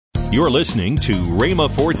You're listening to Rhema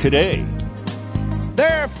for Today.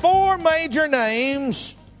 There are four major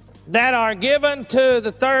names that are given to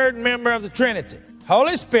the third member of the Trinity: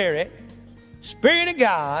 Holy Spirit, Spirit of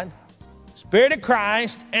God, Spirit of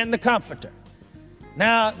Christ, and the Comforter.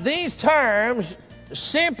 Now, these terms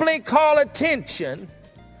simply call attention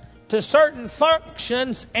to certain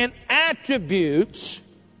functions and attributes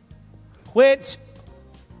which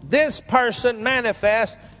this person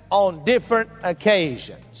manifests on different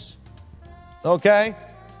occasions. Okay?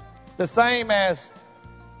 The same as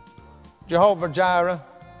Jehovah Jireh.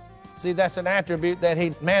 See, that's an attribute that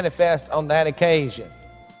he manifests on that occasion.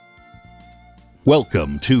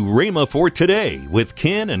 Welcome to Rhema for Today with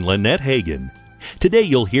Ken and Lynette Hagin. Today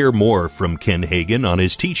you'll hear more from Ken Hagin on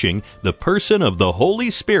his teaching, The Person of the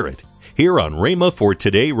Holy Spirit, here on Rhema for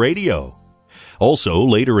Today Radio. Also,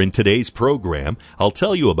 later in today's program, I'll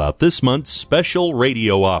tell you about this month's special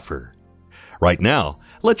radio offer. Right now,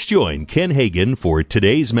 let's join Ken Hagin for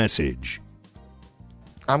today's message.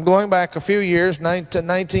 I'm going back a few years, to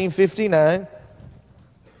 1959,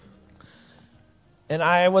 and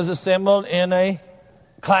I was assembled in a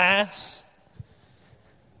class,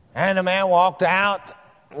 and a man walked out.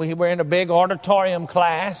 We were in a big auditorium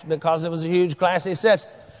class because it was a huge class. He said,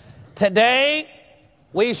 "Today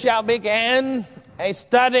we shall begin a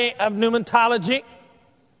study of pneumatology.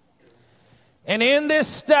 And in this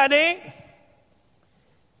study,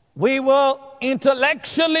 we will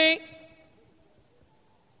intellectually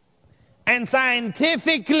and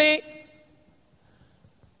scientifically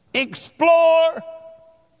explore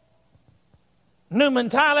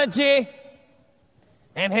pneumatology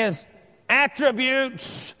and his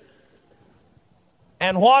attributes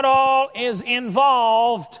and what all is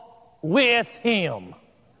involved with him."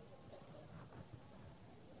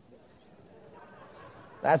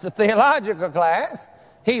 That's a theological class.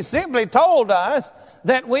 He simply told us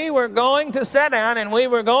that we were going to sit down and we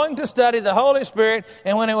were going to study the Holy Spirit,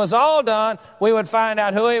 and when it was all done, we would find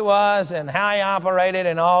out who he was and how he operated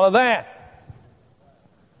and all of that.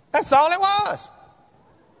 That's all it was.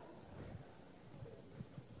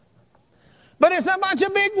 But it's a bunch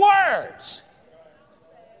of big words.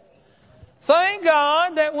 Thank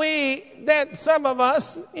God that some of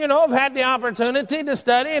us, have had the opportunity to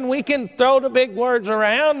study, and we can throw the big words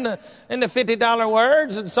around and the $50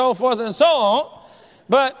 words and so forth and so on.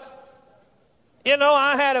 But,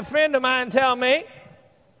 I had a friend of mine tell me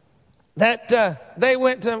that they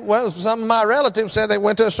went to, some of my relatives said they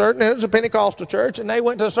went to it was a Pentecostal church, and they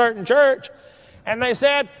went to a certain church, and they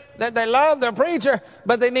said that they loved their preacher,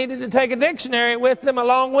 but they needed to take a dictionary with them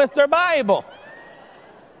along with their Bible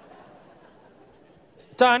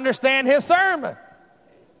to understand his sermon.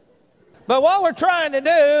 But what we're trying to do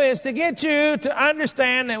is to get you to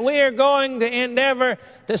understand that we are going to endeavor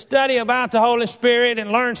to study about the Holy Spirit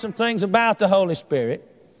and learn some things about the Holy Spirit.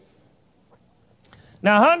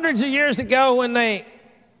 Now, hundreds of years ago, when they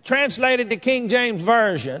translated the King James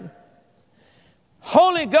Version,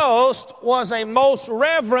 Holy Ghost was a most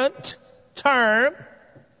reverent term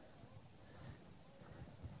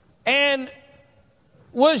and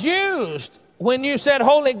was used. When you said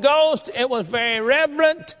Holy Ghost, it was very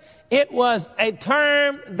reverent. It was a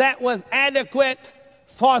term that was adequate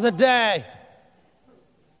for the day.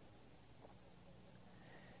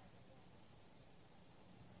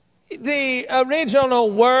 The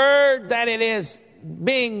original word that it is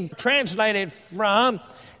being translated from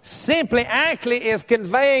simply actually is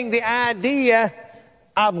conveying the idea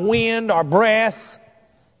of wind or breath.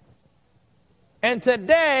 And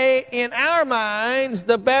today, in our minds,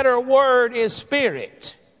 the better word is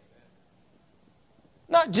spirit.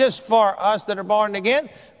 Not just for us that are born again,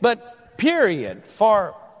 but period.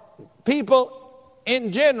 For people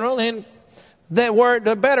in general,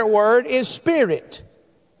 the better word is spirit.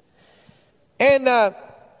 And,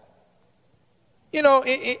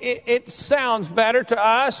 it sounds better to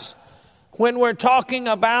us when we're talking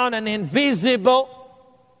about an invisible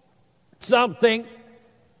something.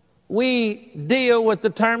 We deal with the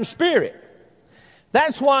term spirit.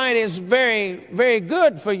 That's why it is very, very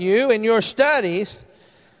good for you in your studies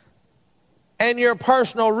and your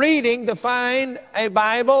personal reading to find a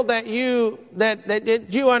Bible that you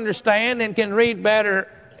understand and can read better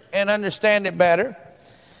and understand it better.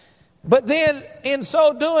 But then, in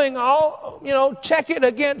so doing, check it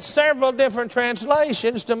against several different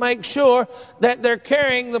translations to make sure that they're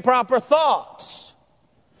carrying the proper thoughts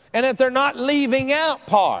and that they're not leaving out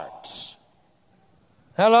parts.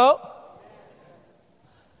 Hello?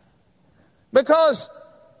 Because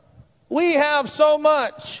we have so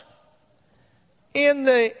much in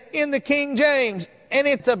the King James, and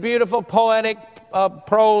it's a beautiful poetic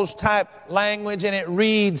prose type language, and it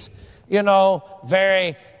reads,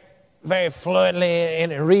 very, very fluently,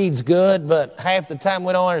 and it reads good, but half the time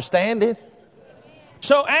we don't understand it.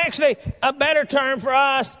 So actually, a better term for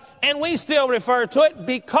us, and we still refer to it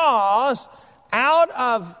because out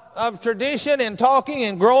of tradition and talking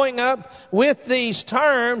and growing up with these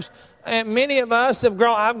terms, and many of us have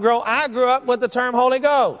I grew up with the term Holy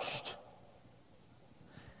Ghost.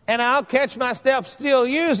 And I'll catch myself still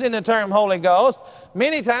using the term Holy Ghost.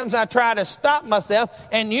 Many times I try to stop myself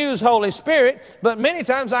and use Holy Spirit, but many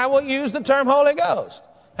times I will use the term Holy Ghost.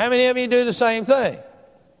 How many of you do the same thing?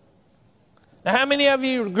 Now, how many of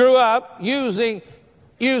you grew up using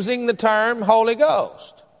the term Holy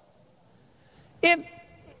Ghost?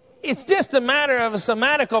 It's just a matter of a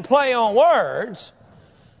semantical play on words,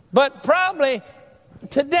 but probably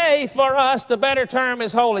today for us the better term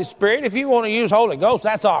is Holy Spirit. If you want to use Holy Ghost,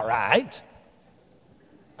 that's all right.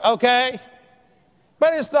 Okay?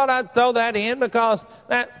 But I just thought I'd throw that in because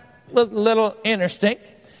that was a little interesting.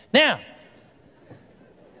 Now,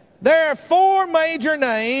 there are 4 major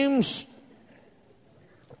names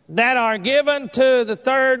that are given to the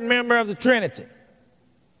third member of the Trinity: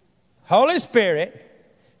 Holy Spirit,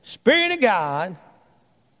 Spirit of God,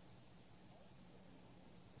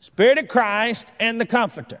 Spirit of Christ, and the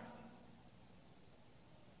Comforter.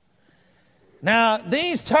 Now,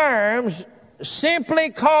 these terms simply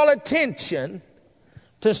call attention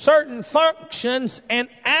to certain functions and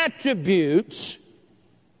attributes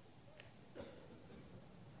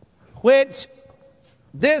which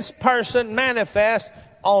this person manifests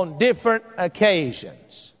on different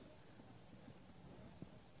occasions.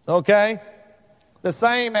 Okay? The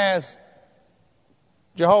same as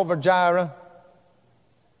Jehovah Jireh.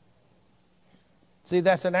 See,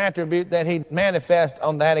 that's an attribute that he manifests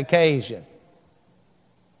on that occasion.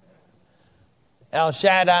 El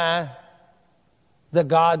Shaddai, the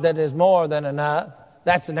God that is more than enough,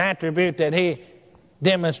 that's an attribute that he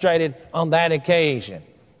demonstrated on that occasion.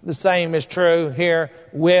 The same is true here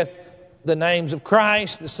with the names of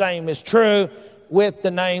Christ. The same is true with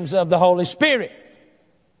the names of the Holy Spirit.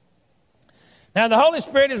 Now, the Holy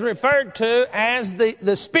Spirit is referred to as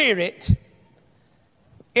the Spirit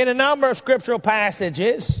in a number of scriptural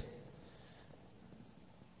passages.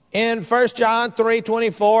 In 1 John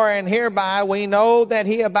 3:24, and hereby we know that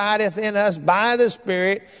he abideth in us by the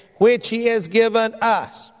Spirit which he has given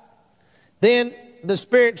us. Then the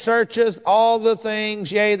Spirit searcheth all the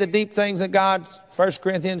things, yea, the deep things of God, 1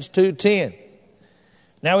 Corinthians 2:10.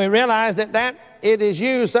 Now we realize that it is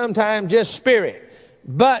used sometimes just Spirit,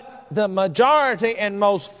 but the majority and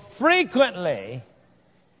most frequently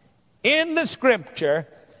in the Scripture,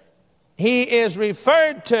 he is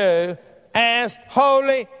referred to as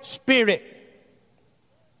Holy Spirit.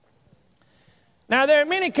 Now there are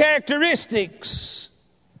many characteristics,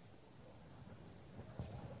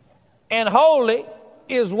 and holy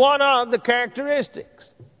is one of the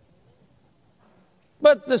characteristics.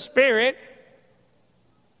 But the Spirit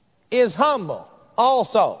is humble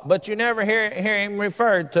also, but you never hear him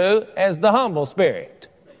referred to as the humble Spirit.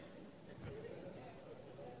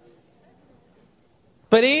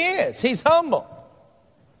 But he's humble.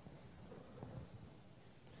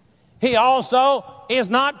 He also is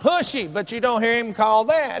not pushy, but you don't hear him call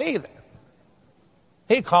that either.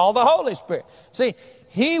 He called the Holy Spirit. See,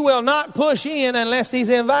 he will not push in unless he's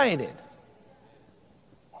invited.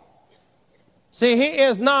 See, he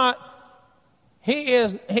does not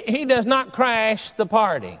crash the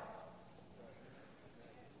party.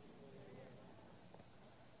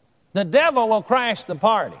 The devil will crash the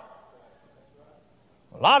party.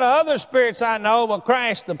 A lot of other spirits I know will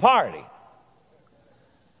crash the party.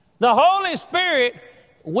 The Holy Spirit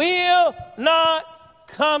will not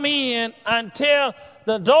come in until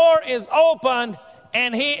the door is opened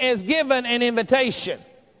and he is given an invitation.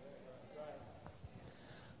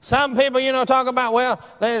 Some people, talk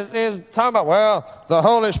about, the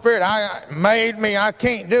Holy Spirit made me, I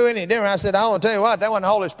can't do any different. I said, I want to tell you what, that wasn't the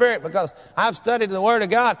Holy Spirit, because I've studied the Word of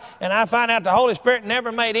God, and I find out the Holy Spirit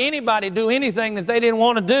never made anybody do anything that they didn't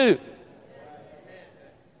want to do.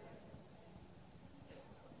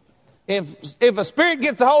 If a spirit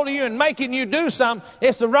gets a hold of you and making you do something,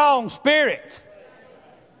 it's the wrong spirit.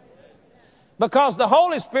 Because the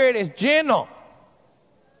Holy Spirit is gentle.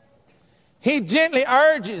 He gently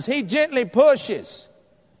urges. He gently pushes.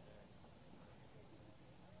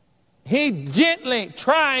 He gently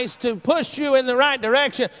tries to push you in the right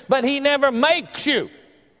direction, but he never makes you.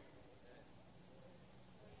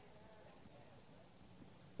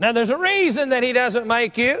 Now, there's a reason that he doesn't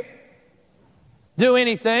make you do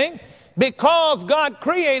anything. Because God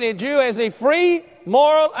created you as a free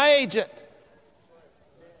moral agent.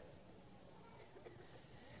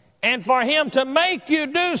 And for him to make you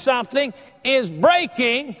do something is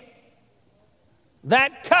breaking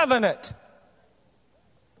that covenant.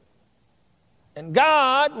 And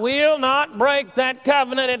God will not break that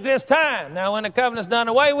covenant at this time. Now, when the covenant's done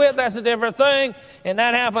away with, that's a different thing. And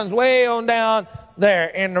that happens way on down there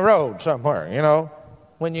in the road somewhere, you know,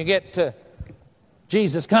 when you get to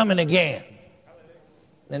Jesus coming again.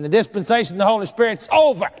 And the dispensation of the Holy Spirit's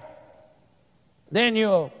over. Then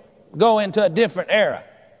you'll go into a different era.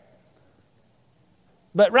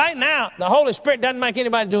 But right now, the Holy Spirit doesn't make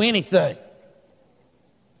anybody do anything.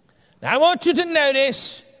 Now, I want you to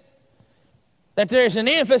notice that there's an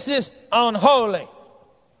emphasis on holy.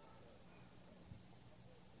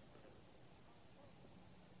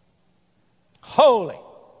 Holy.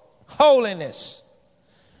 Holiness.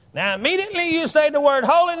 Now, immediately you say the word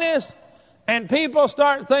holiness, and people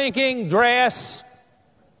start thinking dress.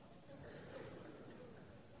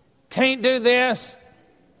 Can't do this.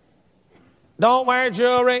 Don't wear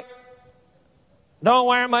jewelry. Don't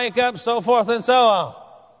wear makeup, so forth and so on.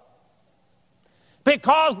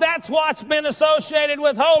 Because that's what's been associated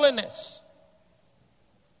with holiness.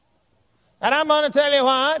 And I'm going to tell you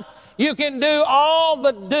what, you can do all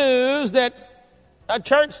the do's that a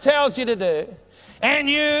church tells you to do, and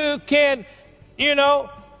you can,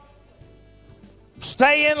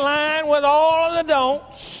 stay in line with all of the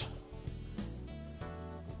don'ts,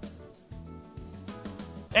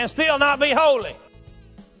 and still not be holy.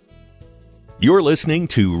 You're listening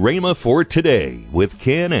to Rhema for Today with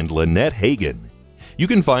Ken and Lynette Hagin. You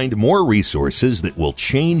can find more resources that will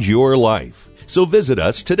change your life. So visit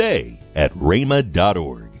us today at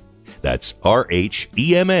rhema.org. That's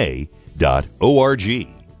RHEMA.org.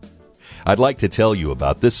 I'd like to tell you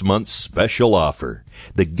about this month's special offer,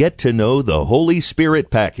 the Get to Know the Holy Spirit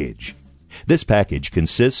package. This package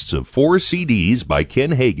consists of 4 CDs by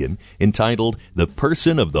Ken Hagin entitled The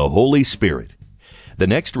Person of the Holy Spirit. The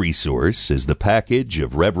next resource is the package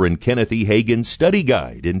of Reverend Kenneth E. Hagin's study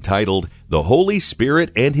guide entitled The Holy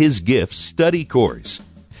Spirit and His Gifts Study Course.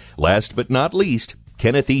 Last but not least,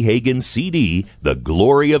 Kenneth E. Hagin's CD, The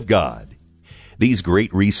Glory of God. These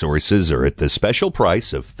great resources are at the special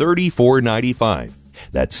price of $34.95.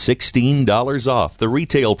 That's $16 off the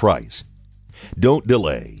retail price. Don't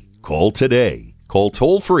delay. Call today. Call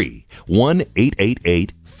toll-free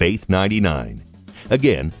 1-888-FAITH-99.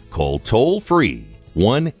 Again, call toll-free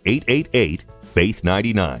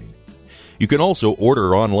 1-888-FAITH-99. You can also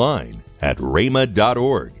order online at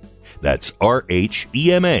rhema.org. That's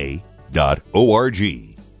RHEMA.org.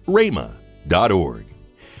 rhema.org.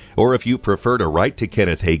 Or if you prefer to write to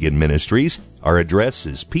Kenneth Hagin Ministries, our address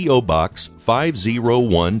is P.O. Box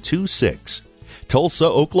 50126, Tulsa,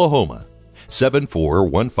 Oklahoma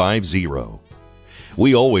 74150.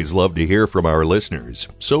 We always love to hear from our listeners,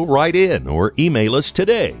 so write in or email us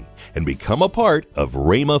today and become a part of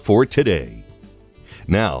Rhema for Today.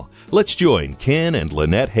 Now, let's join Ken and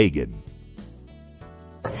Lynette Hagin.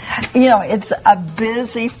 It's a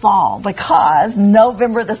busy fall because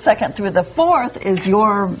November the 2nd through the 4th is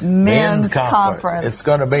your men's conference. It's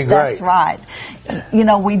going to be great. That's right.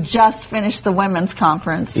 We just finished the women's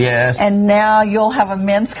conference. Yes. And now you'll have a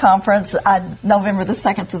men's conference November the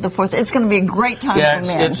 2nd through the 4th. It's going to be a great time for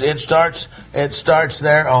men. It starts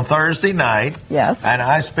there on Thursday night. Yes. And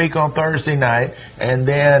I speak on Thursday night. And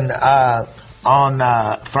then on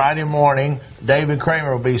Friday morning, David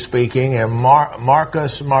Kramer will be speaking, and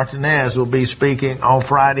Marcus Martinez will be speaking on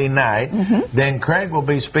Friday night. Mm-hmm. Then Craig will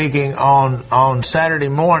be speaking on Saturday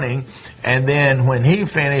morning, and then when he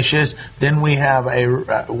finishes, then we have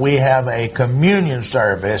a communion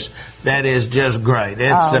service that is just great.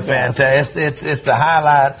 It's fantastic. It's the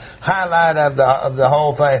highlight of the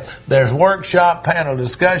whole thing. There's workshop, panel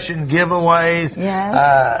discussion, giveaways.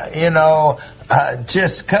 Yes.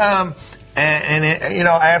 Just come. And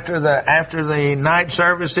after the night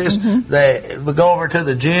services, mm-hmm. they go over to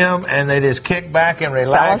the gym and they just kick back and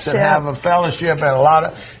relax and have a fellowship and a lot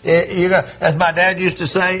of. As my dad used to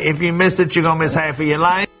say, if you miss it, you're gonna miss half of your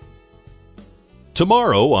life.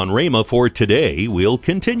 Tomorrow on Rhema for Today, we'll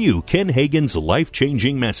continue Ken Hagin's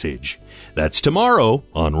life-changing message. That's tomorrow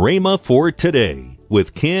on Rhema for Today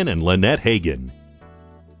with Ken and Lynette Hagin.